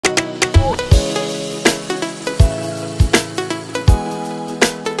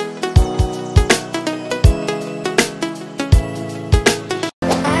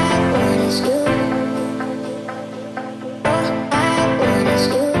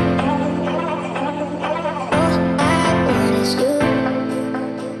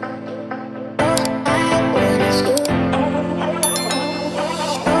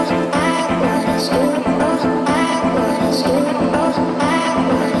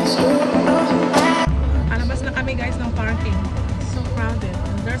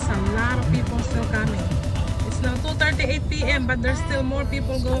but there's still more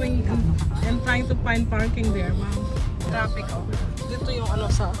people going and trying to find parking there. Wow. Traffic. Dito yung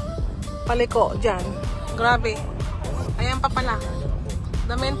ano sa paliko dyan. Grabe. Ayan pa pala.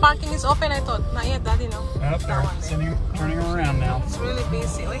 The main parking is open, I thought. Not yet, Daddy, no? Up there. Turning around now. It's really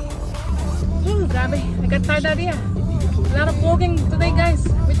busy. Oy. Ooh, grabe. I got tired, Daddy. A lot of walking today, guys.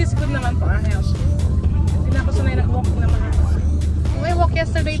 Which is good naman for our health. Hindi na ako sanay nag-walking naman. I walked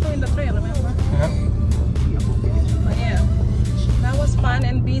yesterday too in the trail, remember? Yep. But yeah, that was fun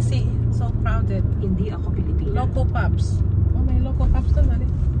and busy. So crowded. Hindi ako Pilipina. Local pubs. Oh, may local pubs doon, Daddy.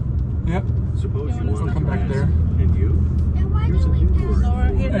 Yep. Suppose you want to come back there. And you? Here's a new So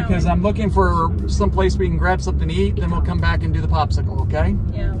we're here now. Because I'm looking for some place we can grab something to eat, then we'll come back and do the popsicle, okay?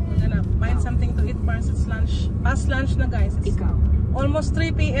 Yeah, we're gonna find something to eat first. It's lunch. Past lunch na, guys. It's almost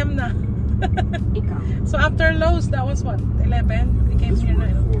 3 p.m. na. So after Lowe's, that was what? 11? We came here na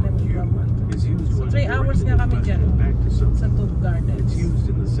 11, 12. So 3 hours nga kami dyan sa Tube Gardens.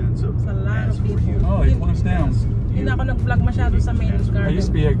 It's a lot of people. Oh, he closed down. Hindi na ako nag-vlog masyado sa main garden. There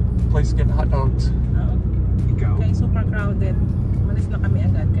used to be a place to get hot dogs. Okay, super crowded. Malis na kami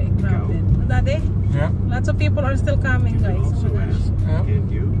agad kay crowded. Daddy? Yep. Lots of people are still coming, guys. Oh my gosh.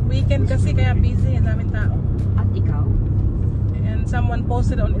 Yep. Weekend kasi kaya busy. Ang daming tao. At ikaw? And someone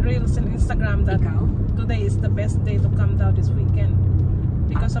posted on Reels and Instagram that today is the best day to come down this weekend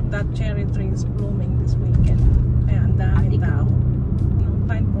because of that cherry trees blooming this weekend. Kaya ang daming tao. No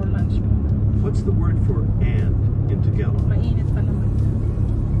time for lunch. What's the word for and in Tagalog? Mainit pa naman.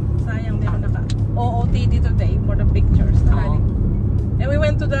 Sayang di ako OOTD today for the pictures. And we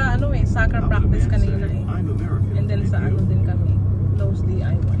went to the soccer practice kanina eh. And then sa din kami. Lowe's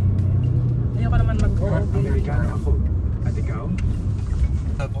DIY. Ayoko naman mag-OOTD.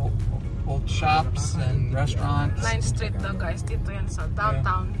 Old shops and restaurants. 9th Street daw, guys. Dito yan sa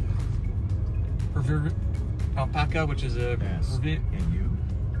downtown. Alpaca, which is a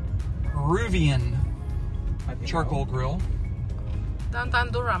Peruvian charcoal grill.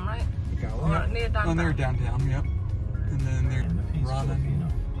 Downtown Durham, right? Or near downtown? Oh, they're downtown, yep. And then there's ramen.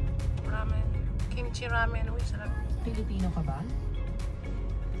 Ramen. Kimchi ramen. Uy, sarap. Pilipino ka ba?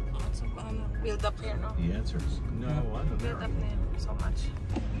 So, build up here, no? The answer is no, I'm Build up American. here so much.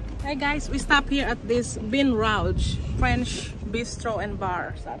 Hey guys, we stop here at this Bin Rouge French Bistro and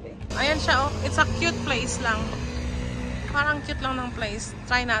Bar, sabi. Ayan siya, oh. It's a cute place lang. Parang cute lang ng place.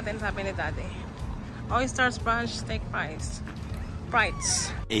 Try natin, sabi ni Daddy. Oysters, brunch, steak fries.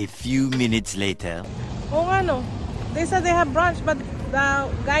 A few minutes later. Oh nga no. They said they have brunch but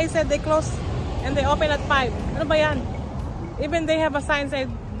the guy said they close and they open at 5. Ano ba yan? Even they have a sign said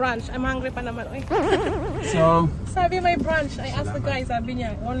brunch. I'm hungry pa naman. Oy. So, sabi may brunch. I asked the guy, sabi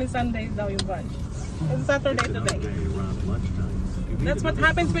niya, only Sundays daw yung brunch. It's Saturday today. That's what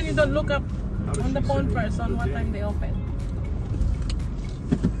happens when you don't look up on the phone first on what time they open.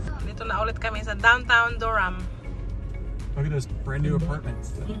 Dito na ulit kami sa downtown Durham. look at those brand new apartments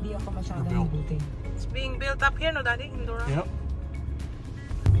that Hindi ako masyadong built. mabuti. It's being built up here, no, Daddy? In Durham? Yep.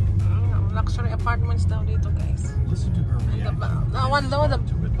 Luxury apartments daw dito, guys. Listen to her reaction. That one though, the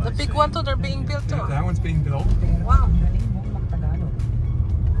big one too, they're being built too. That one's being built. Wow. Galing mo mag-Tagalog.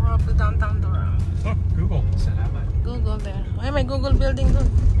 More of the downtown Durham. Oh, Google. Salamat. Google there. Ay, may Google building dun.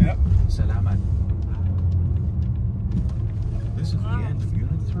 Yep. Salamat. This is the end of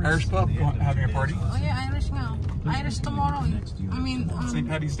Unit 3. Irish pub having a party. Oh yeah, Irish nga. Irish tomorrow. I mean, St.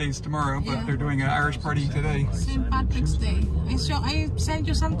 Patty's Day is tomorrow, but they're doing an Irish party today. St. Patrick's Day. I sent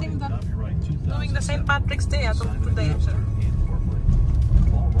you something that doing the St. Patrick's Day today.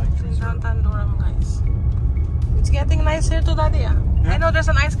 In downtown Durham, guys. It's getting nice here too, Daddy. Yeah. I know there's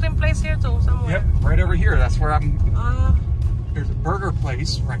an ice cream place here too, somewhere. Yep, right over here. That's where I'm. There's a burger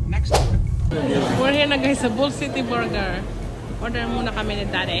place right next to it. We're here na guys sa Bull City Burger. Order muna kami ni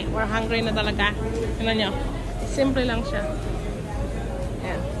Daddy. We're hungry na talaga. Tingnan nyo. Simple lang siya.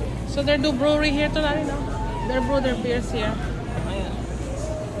 Ayan. So they do brewery here to Daddy, no? They brew their beers here. Ayan.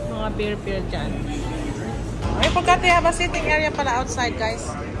 Mga beer dyan. I forgot they have a sitting area pala outside, guys.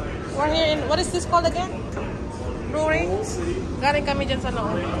 We're here in, what is this called again? Brewery? Galing kami dyan sa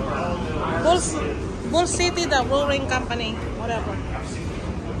loob. Bull City, the brewing company. Whatever.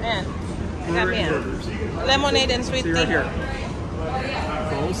 Ayan. Kami yan. Lemonade and sweet tea. Here.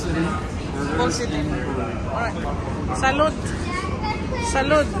 Bull City. Alright. Salud.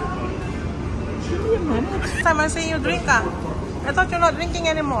 Salud. Time I see you drink, I thought you're not drinking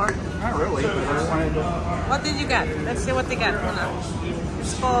anymore. Not really, but I wanted to... What did you get? Let's see what they got.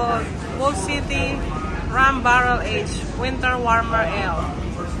 It's called Bull City Rum Barrel Aged Winter Warmer Ale.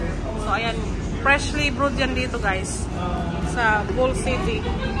 So ayan, freshly brewed yan dito, guys. Sa Bull City.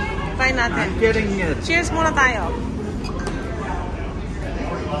 Try natin. I'm getting it. Cheers muna tayo.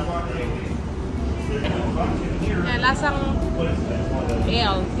 Yan, lasang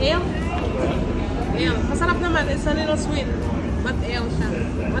ale. Ale? Ale. Masarap naman. It's a little sweet. But ale siya.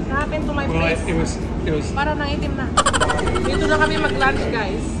 What happened to my face? It was. Parang nangitim na. Dito na kami mag-lunch,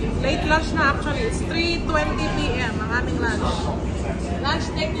 guys. Late lunch na actually. It's 3:20 p.m. ang aming lunch. Lunch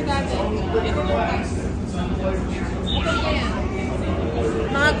time ni Daddy. Ito Lucas. Gutom ka yan.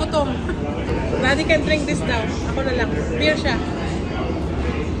 Mga gutom. Daddy can drink this now. Ako na lang. Beer siya.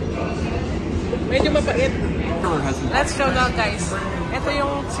 Medyo mapait. Let's show now, guys. Ito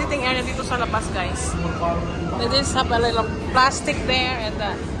yung sitting area dito sa labas, guys. They just have a little plastic there and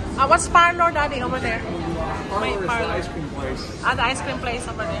what's parlor, Daddy, over there? May parlor. The ice cream place. The ice cream place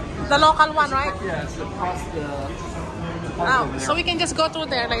over there. The local one, right? Yeah, it's across the Oh, so we can just go through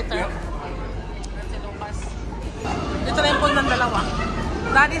there later. Yep. Dito na yung pool ng dalawa.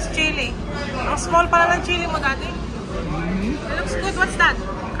 Daddy's chili. Ang small pala ng chili mo, Daddy. It looks good. What's that?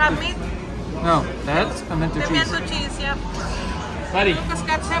 Crab meat? No, that's pimento cheese. Pimento cheese, yep. Buddy. Lucas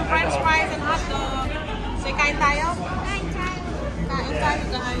got some french fries and hot dog. Say, kain tayo? Kain tayo. Kain tayo,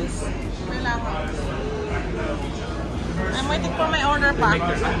 guys. Kailangan. I'm waiting for my order pa. Make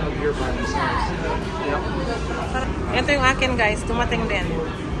this hot dog here by themselves. Yep. Ito yung akin, guys. Dumating din.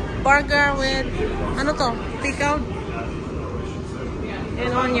 Burger with, ano to? Pickled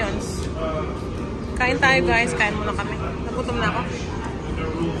and onions. Kain tayo, guys. Kain muna kami. Nagutom na ako.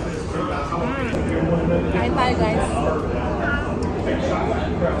 Kain tayo, guys.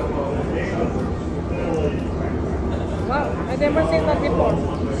 Wow, I've never seen that before.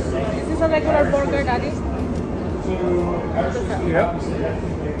 Is this a regular burger, Daddy? Yep.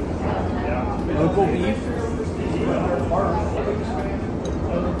 Local beef.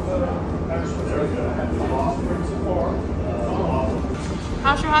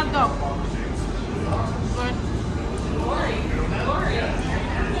 How's your hot dog? Good.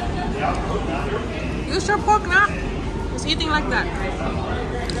 Use your pork now. It's eating like that.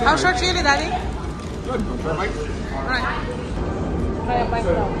 How's your chili, Daddy? Good. Perfect. Right. Try a bite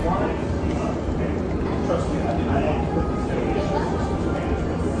now.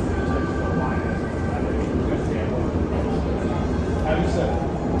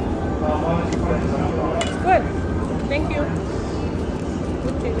 Good. Thank you.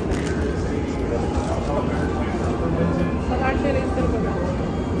 Good chili. But our chili is still good.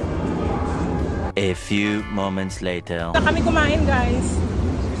 A few moments later. Na kami kumain, guys.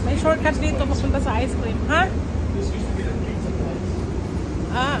 May shortcut dito papunta sa ice cream. Ha?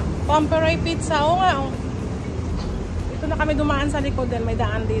 Pomperoy Pizza. Oo nga. Oh. Dito na kami dumaan sa likod din. May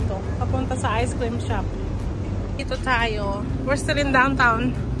daan dito. Papunta sa ice cream shop. Dito tayo. We're still in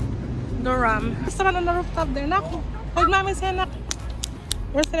downtown Durham. Gusto naman on the rooftop there. Naku. Huwag namin siya, nak.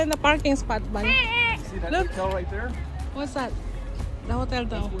 We're still in the parking spot, man. See that Look. hotel right there? What's that? The hotel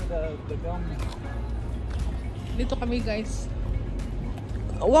daw. That's where the gum. Dito kami, guys.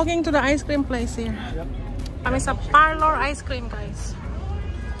 Walking to the ice cream place here. Yep. Kami sa Parlor Ice Cream, guys.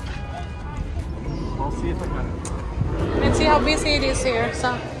 I'll see if I can. Let's see how busy it is here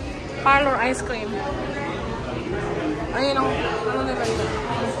sa Parlor Ice Cream. Ayun ang, ano nila ito?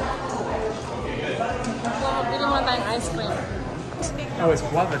 So, bili muna tayong ice cream. Oh, it's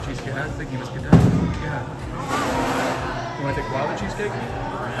guava cheesecake. I was thinking it was good. Yeah. You want to take guava cheesecake?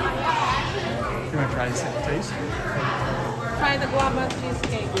 You want to try this taste? Try the guava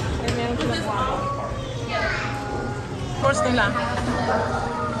cheesecake. And meron sila guava. Course nila.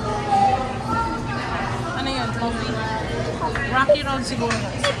 Ano yun? Coffee? Rocky Road siguro.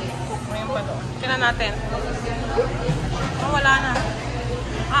 Ngayon pa doon. Kailan natin? Oh, wala na.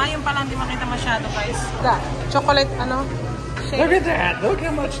 Ayun pala, hindi makita masyado, guys. Chocolate, ano? Shake. Look at that! Look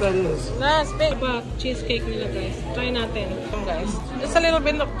how much that is. Last big cheesecake nila, guys. Try natin. Guys. Just a little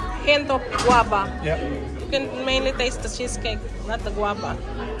bit of hint of guava. Yep. You can mainly taste the cheesecake, not the guava.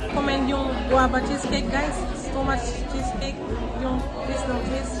 Recommend yung guava cheesecake, guys. It's too much cheesecake. Yung piece ng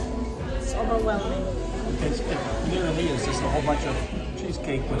cheese, it's overwhelming. It literally is just a whole bunch of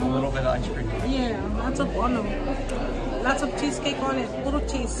cheesecake with a little bit of ice cream. Yeah, lots of cheesecake on it. Puro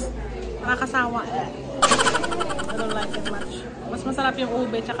cheese. Nakakasawa. I don't like it much. Mas masarap yung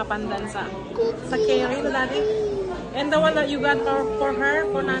ube tsaka pandan sa curry na Daddy. And the one that you got for her,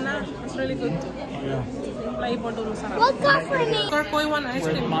 for Nana, it's really good. Yeah. Yung flavor doon masarap. What got for me? Turquoise one ice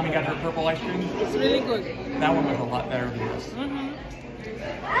Where cream. mommy got her purple ice cream, It's really good. that one was a lot better than this.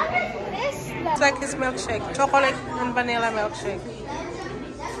 It's like his milkshake. Chocolate and vanilla milkshake.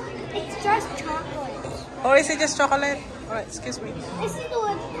 It's just chocolate. Or is it just chocolate? Alright, excuse me. This is the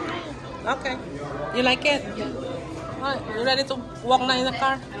one. Okay. You like it? Alright, you ready to walk na in the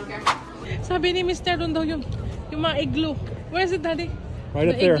car? Sabi ni Mr. doon daw yung mga igloo. Where is it, Daddy?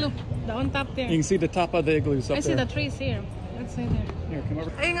 Right the up there. Igloo. The on top there. You can see the top of the igloos up I see there. the trees here. Let's see there. Here, come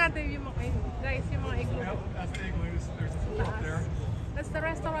over. Ayun nga yung mga guys, yung mga igloo. That's the igloos. There's a pool up there. That's the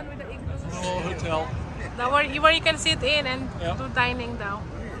restaurant with the igloos. A little hotel. Where you can sit in and Yep. do dining daw.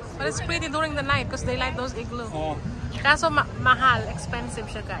 But it's pretty during the night because they like those igloo. Oh, Kaso mahal, expensive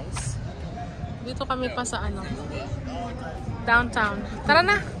siya guys. Dito kami pa sa ano, downtown. Tara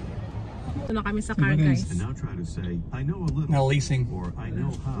na! Ito na kami sa car guys. And now try to say, I know a little. now leasing. Or I know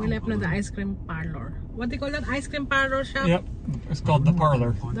how. We left na the ice cream parlor. What do you call that? Ice cream parlor shop? Yep, it's called the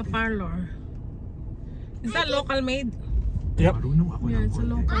parlor. The parlor. Is that local made? Yep. Yeah, it's a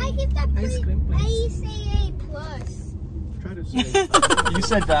local I get that ice cream place. I say A plus. Try to say, You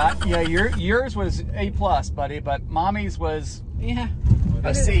said that. Yeah, yours was A+, buddy, but mommy's was Yeah.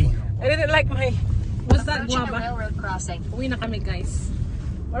 a C. I didn't like my... What's that Approaching a guava? railroad crossing. Uwi na kami guys.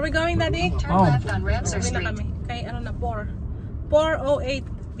 Where are we going, Daddy? Turn Oh. left on Ramsar Uwi na Street. kami. Kay ano na, 4:08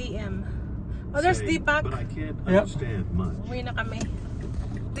 p.m. Oh, there's Deepak. but I can't Yep. understand much. Uwi na kami.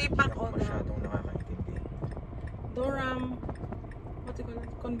 Deepak o Durham, what do you call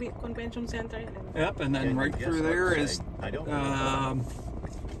it? Convention Center. Yep, and then right through there is, you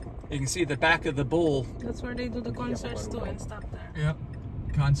can see the back of the bowl. That's where they do the concerts too and stuff there. Yep,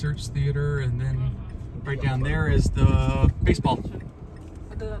 concerts, theater, and then right down there is the baseball.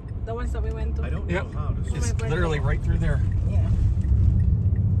 The ones that we went to. I don't Yep, know how to say. it's literally right through there. Yeah.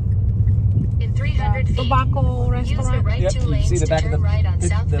 In 300 feet, Tobacco use the restaurant. right Yep, two you can lanes see the to back of turn the, right on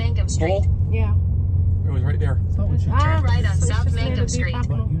South the Mangum Street. bowl. Yeah. It was right there. Ah, right on so it's South just near Mangum the Street. Deepak,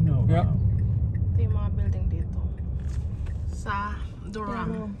 no? You know Yep. how. Ito yung mga building dito. Sa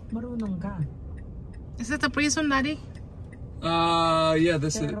Durham. Pero marunong ka. Is it a prison, Daddy? Yeah,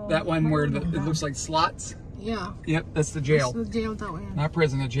 this is that one where it looks like slots. Yeah. Yep, that's the jail. It's the jail daw yan. Not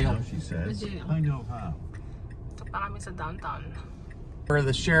prison, the jail. She says, The jail. I know how. Ito pa kami sa downtown. Where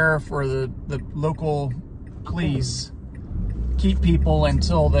the sheriff or the local police keep people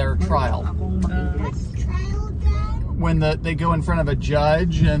until their trial. Akong makinis. What's trial, Dad? When they go in front of a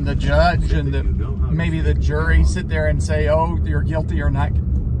judge and the maybe the jury sit there and say, oh, you're guilty or not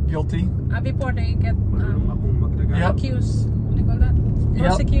guilty. Before they get Marunong akong magtagalog. Yep. accused, what do you call that? Yep.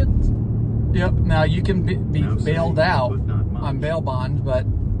 Prosecute. Yep. Now you can be bailed out on bail bond, but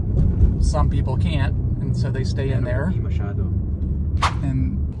some people can't, and so they stay in there. Hindi masyado.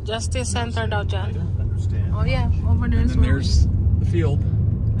 And Justice Center daw I dyan. don't understand. Oh yeah, over there is then there's the field.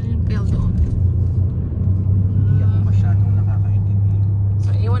 Ayun, field doon. Hindi ako masyadong nakakaintindi. So,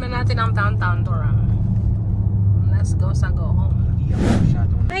 iwan na natin ang downtown Durham. Let's go home. Hindi ako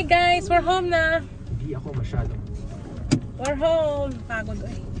masyadong. Hi guys, we're home na. Hindi ako masyadong. We're home. Pagod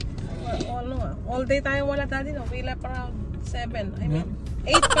eh. All day tayo wala Daddy, no? We left around 7. I mean,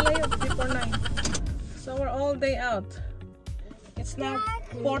 8 pala yun, before 9. So we're all day out. It's now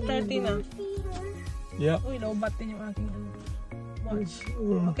 4:30 na. Yep. Uy, naubat din yung aking watch.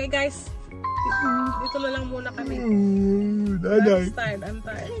 Okay guys, dito na lang muna kami. I'm tired, I'm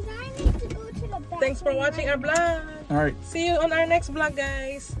tired. Because I need to go to the bathroom. Thanks for watching our vlog. All right. See you on our next vlog,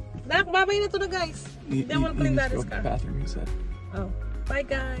 guys. Dak, babay na to na, guys. Then we'll clean that Go to the car. bathroom, he said. Oh, bye,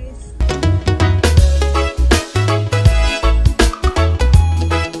 guys.